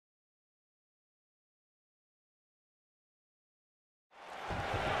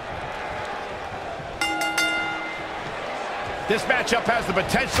This matchup has the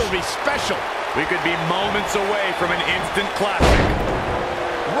potential to be special. We could be moments away from an instant classic.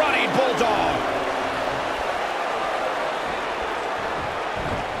 Running bulldog.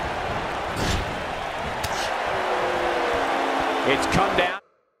 It's come down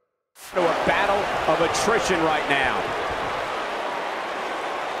to a battle of attrition right now.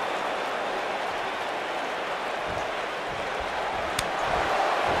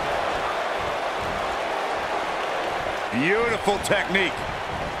 Beautiful technique.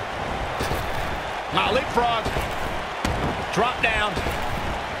 Now leapfrog. Drop down.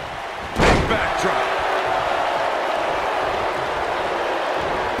 Big backdrop.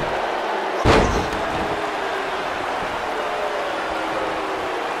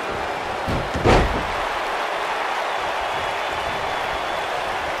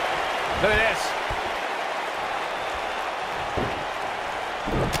 Look at this.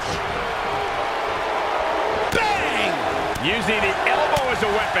 Bang! Using the elbow as a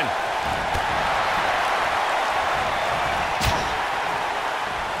weapon.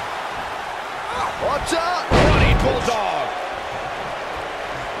 Watch out! Running bulldog.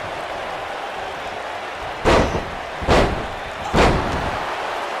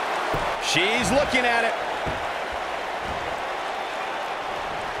 She's looking at it.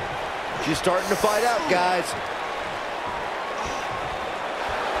 She's starting to fight out, guys.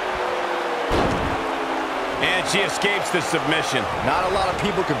 And she escapes the submission. Not a lot of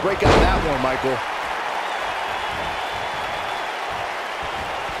people can break out of that one, Michael.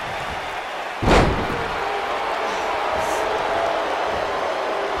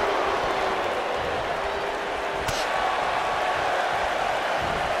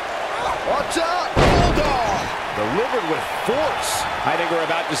 Watch out! Bulldog! Delivered with force. I think we're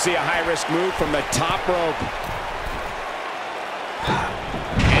about to see a high-risk move from the top rope.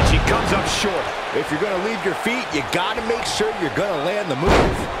 And she comes up short. If you're going to leave your feet, you got to make sure you're going to land the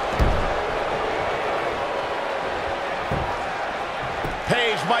move.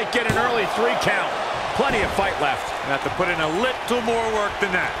 Paige might get an early 3 count. Plenty of fight left. Have to put in a little more work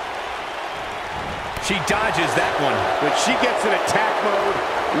than that. She dodges that one. When she gets in attack mode,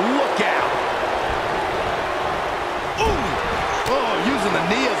 look out. Ooh! Oh, using the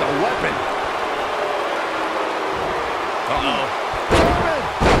knee as a weapon. Uh-oh.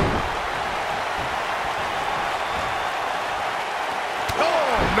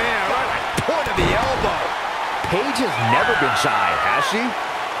 Oh, man, right at the point of the elbow. Paige has never been shy, has she?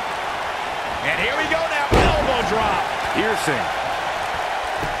 And here we go now. Elbow drop. Piercing.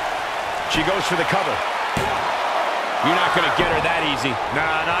 She goes for the cover. You're not going to get her that easy.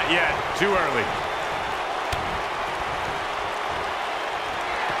 Nah, not yet. Too early.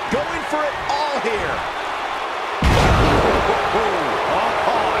 Going for it all here.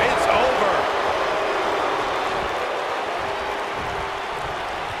 Oh, it's over.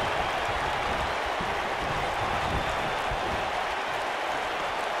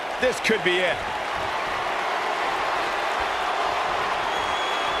 This could be it.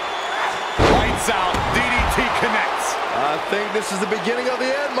 Lights out. DDT connects. I think this is the beginning of the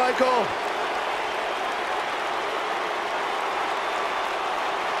end, Michael.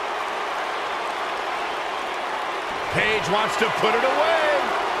 Paige wants to put it away.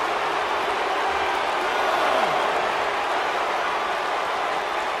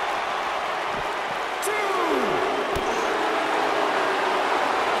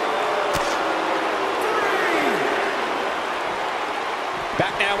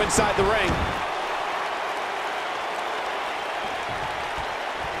 Back now inside the ring.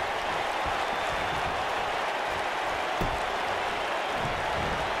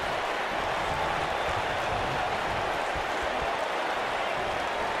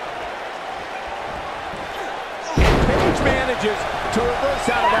 Paige manages to reverse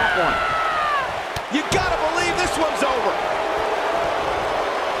out of that one. You gotta believe this one's over.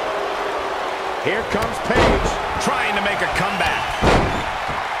 Here comes Paige, Trying to make a comeback.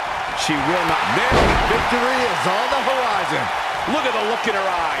 she will not. Victory is on the horizon. Look at the look in her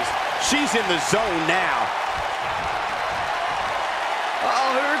eyes. She's in the zone now. Oh,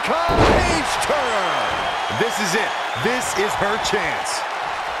 here it comes. Paige turn. This is it. This is her chance.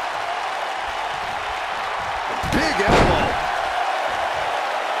 Big elbow.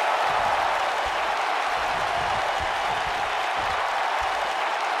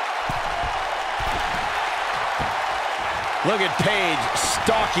 Look at Paige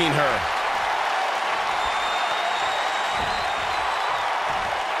stalking her.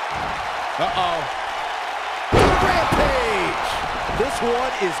 Uh-oh. Rampaige. This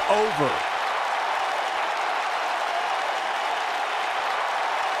one is over.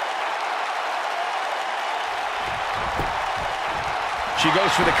 She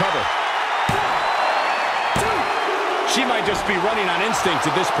goes for the cover. She might just be running on instinct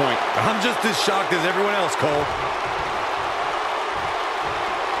at this point. I'm just as shocked as everyone else, Cole.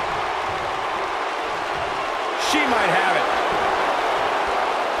 She might have it.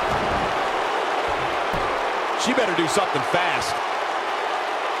 She better do something fast.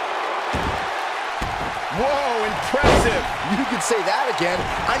 Whoa, impressive. You could say that again.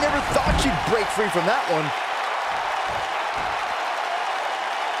 I never thought she'd break free from that one.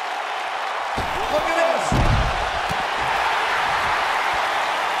 Look at this.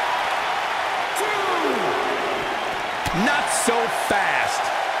 2. Not so fast.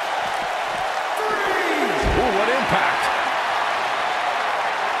 3. Ooh, what impact.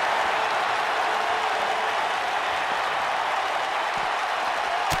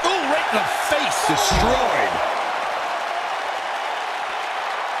 Ooh, right in the face. Destroyed.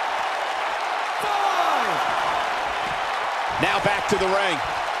 5. Now back to the ring.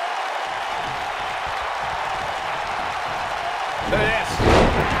 Look at this.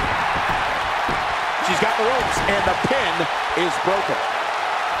 She's got the ropes, and the pin is broken.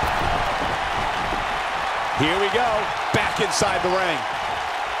 Here we go, back inside the ring.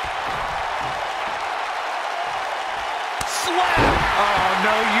 Slap! Oh,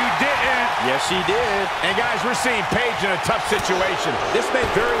 no, you didn't. Yes, she did. And guys, we're seeing Paige in a tough situation. This may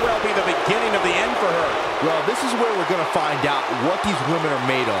very well be the beginning of the end for her. Well, this is where we're going to find out what these women are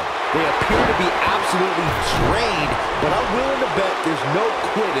made of. They appear to be absolutely drained, but I'm willing to bet there's no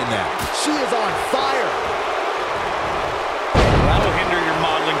quit in that. She is on fire. That'll hinder your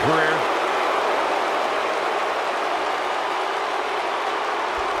modeling career.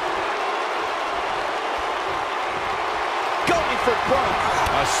 Going for broke.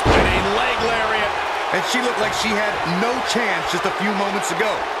 A spinning leg lariat. And she looked like she had no chance just a few moments ago.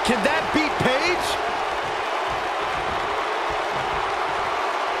 Can that beat Paige?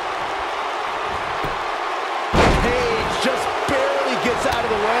 Paige just barely gets out of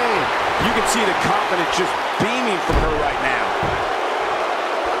the way. You can see the confidence just beaming from her right now.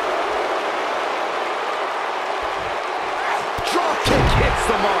 Drop kick hits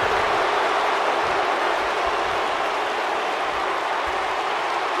the mark.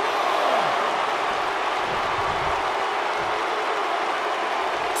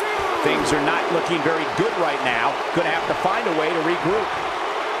 Things are not looking very good right now. Gonna have to find a way to regroup.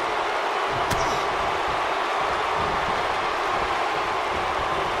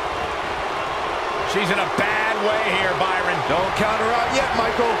 She's in a bad way here, Byron. Don't count her out yet,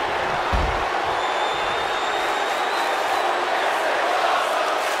 Michael.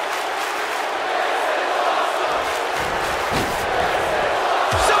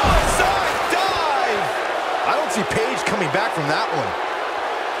 Suicide dive! I don't see Paige coming back from that one.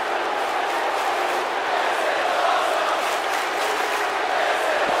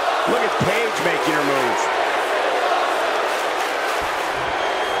 Look at Paige making her moves.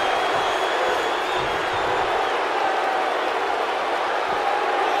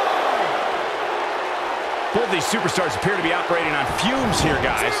 Both these superstars appear to be operating on fumes here,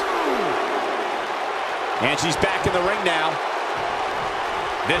 guys. And she's back in the ring now.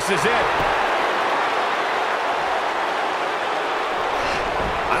 This is it.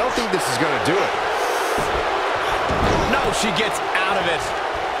 I don't think this is going to do it. No, she gets out of it.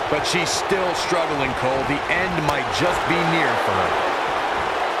 But she's still struggling, Cole. The end might just be near for her.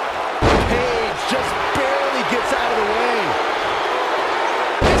 Paige just barely gets out of the way.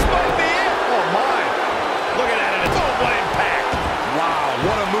 This might be it. Oh, my. Look at that. It's all one impact. Wow,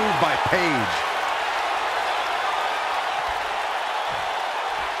 what a move by Paige.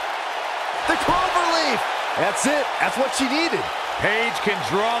 The clover leaf. That's it. That's what she needed. Paige can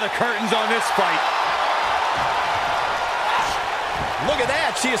draw the curtains on this fight. Look at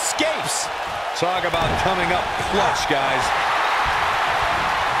that. She escapes. Talk about coming up clutch, guys.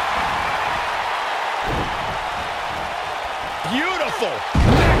 Beautiful.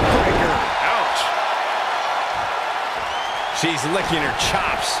 Neckbreaker. Ouch. She's licking her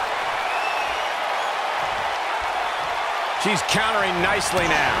chops. She's countering nicely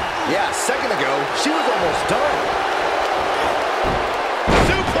now. Yeah, a second ago, she was almost done.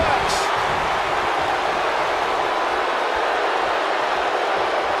 Suplex.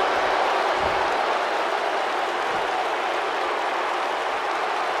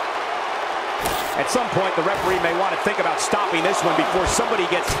 At some point, the referee may want to think about stopping this one before somebody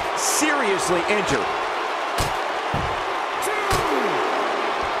gets seriously injured.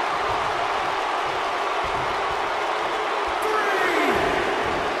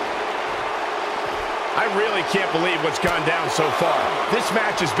 I really can't believe what's gone down so far. This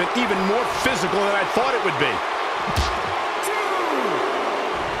match has been even more physical than I thought it would be.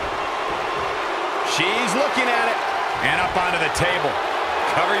 She's looking at it. And up onto the table.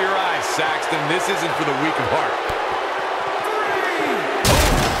 Cover your eyes, Saxton. This isn't for the weak of heart.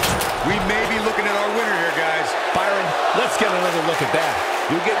 We may be looking at our winner here, guys. Byron, let's get another look at that.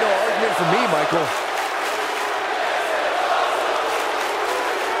 You'll get no argument from me, Michael.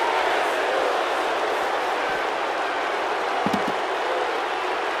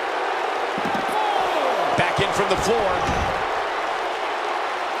 Back in from the floor.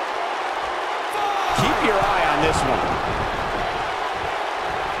 Keep your eye on this one.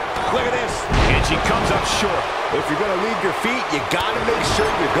 Look at this. And she comes up short. If you're going to leave your feet, you got to make sure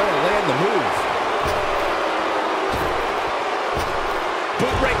you're going to land the move.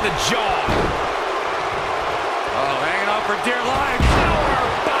 Boot right in the jaw. Oh, hanging on for dear life. Power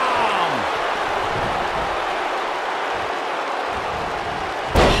bomb.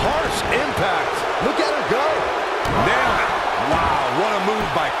 Harsh impact. Look at her go. Nailed it. Wow, what a move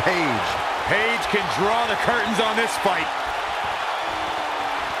by Paige. Paige can draw the curtains on this fight.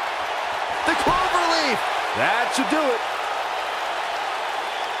 The cloverleaf. That should do it.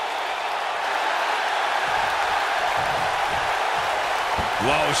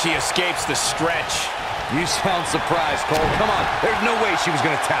 Whoa, she escapes the stretch. You sound surprised, Cole. Come on. There's no way she was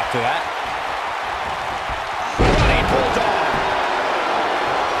going to tap to that. Running bulldog.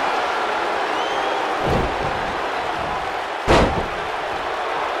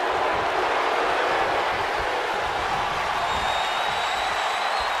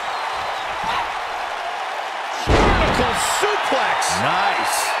 Vertical suplex.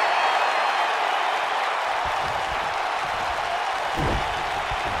 Nice.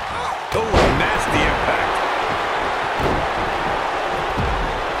 Oh, nasty impact.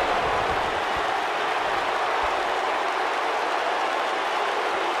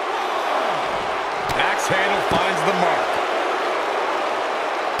 Axe handle finds the mark.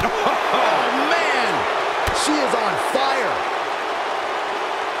 Oh, man. She is on fire.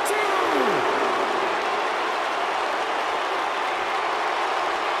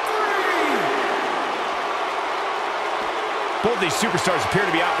 Both these superstars appear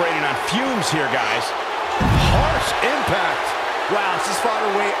to be operating on fumes here, guys. Harsh impact. Wow, she's fought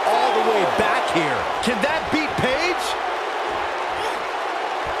her way all the way back here. Can that beat Paige?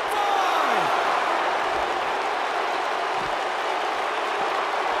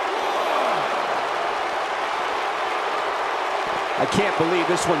 I can't believe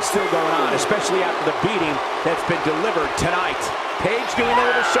this one's still going on, especially after the beating that's been delivered tonight. Paige doing a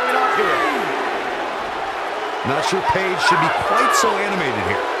little showing off here. Not sure Paige should be quite so animated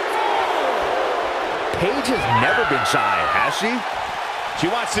here. Paige has never been shy, has she? She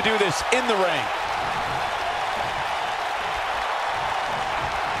wants to do this in the ring.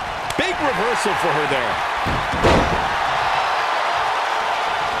 Big reversal for her there.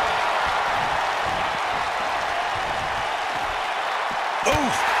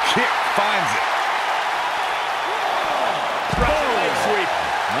 Oof, kick finds it. Right leg sweep.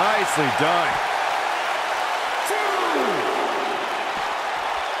 Nicely done.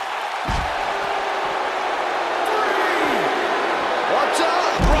 Watch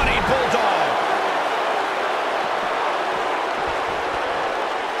out! Running bulldog.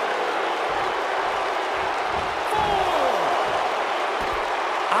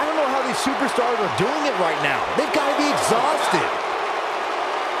 I don't know how these superstars are doing it right now. They've got to be exhausted.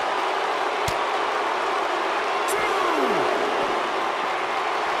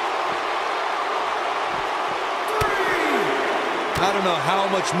 I don't know how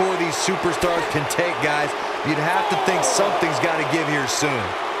much more these superstars can take, guys. You'd have to think something's got to give here soon.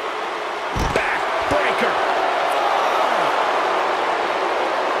 Back breaker.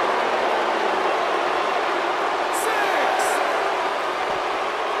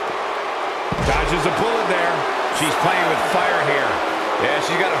 Dodges a bullet there. She's playing with fire here. Yeah,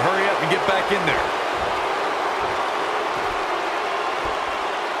 she's got to hurry up and get back in there.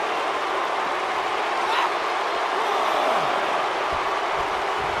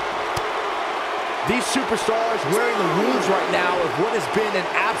 These superstars wearing the wounds right now of what has been an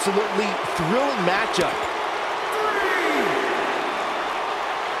absolutely thrilling matchup.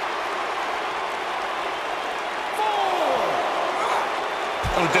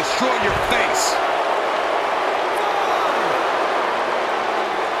 It'll destroy your face.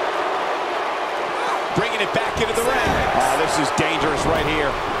 Bringing it back into the ring. Oh, this is dangerous right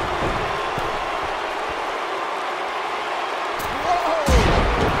here.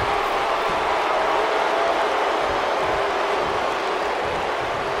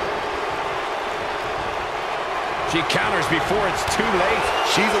 She counters before it's too late.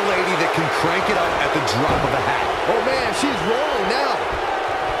 She's a lady that can crank it up at the drop of a hat. Oh, man, she's rolling now.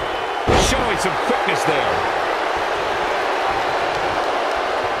 Showing some quickness there.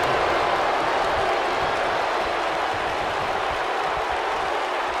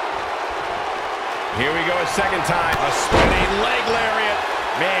 Here we go a second time. A spinning leg lariat.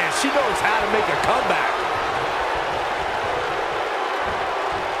 Man, she knows how to make a comeback.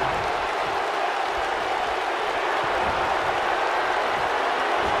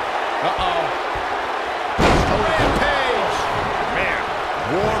 Uh-oh. Rampaige. Man,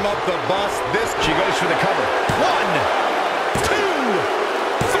 warm up the bus. She goes for the cover. 1, 2,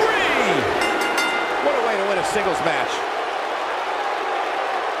 3. What a way to win a singles match.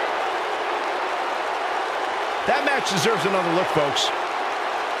 That match deserves another look, folks.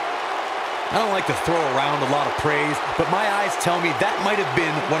 I don't like to throw around a lot of praise, but my eyes tell me that might have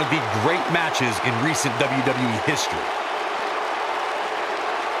been one of the great matches in recent WWE history.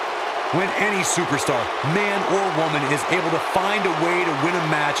 When any superstar, man or woman, is able to find a way to win a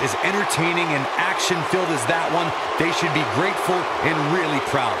match as entertaining and action-filled as that one, they should be grateful and really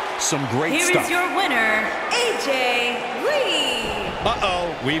proud. Some great stuff. Here is your winner, AJ Lee.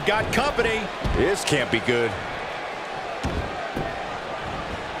 Uh-oh, we've got company. This can't be good.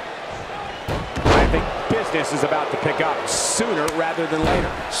 I think business is about to pick up sooner rather than later.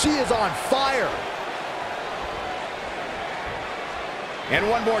 She is on fire. And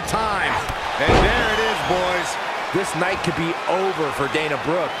one more time. And there it is, boys. This night could be over for Dana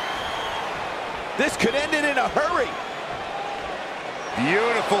Brooke. This could end it in a hurry.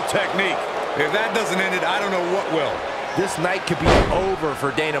 Beautiful technique. If that doesn't end it, I don't know what will. This night could be over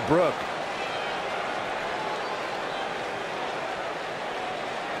for Dana Brooke.